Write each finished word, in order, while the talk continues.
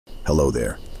Hello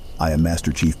there. I am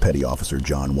Master Chief Petty Officer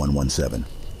John 117,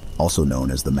 also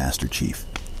known as the Master Chief.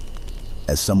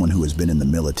 As someone who has been in the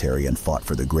military and fought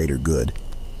for the greater good,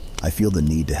 I feel the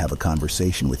need to have a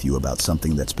conversation with you about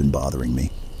something that's been bothering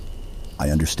me. I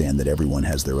understand that everyone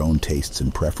has their own tastes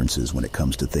and preferences when it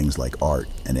comes to things like art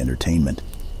and entertainment.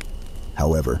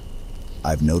 However,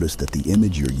 I've noticed that the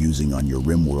image you're using on your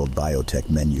RimWorld biotech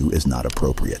menu is not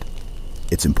appropriate.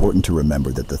 It's important to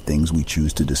remember that the things we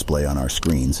choose to display on our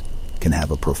screens can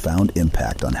have a profound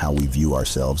impact on how we view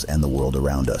ourselves and the world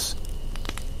around us.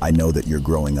 I know that you're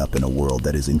growing up in a world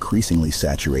that is increasingly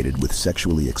saturated with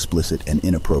sexually explicit and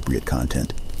inappropriate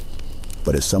content.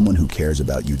 But as someone who cares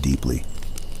about you deeply,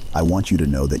 I want you to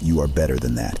know that you are better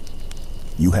than that.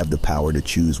 You have the power to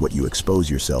choose what you expose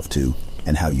yourself to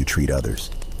and how you treat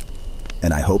others.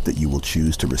 And I hope that you will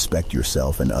choose to respect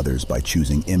yourself and others by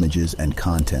choosing images and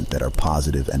content that are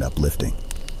positive and uplifting.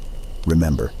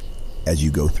 Remember, as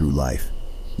you go through life,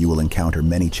 you will encounter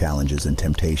many challenges and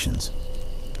temptations,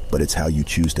 but it's how you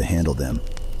choose to handle them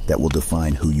that will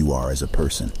define who you are as a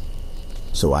person.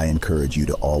 So I encourage you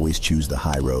to always choose the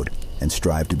high road and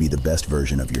strive to be the best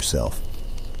version of yourself.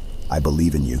 I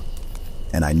believe in you,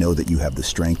 and I know that you have the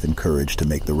strength and courage to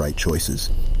make the right choices.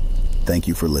 Thank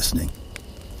you for listening.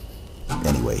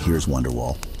 Anyway, here's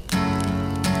Wonderwall.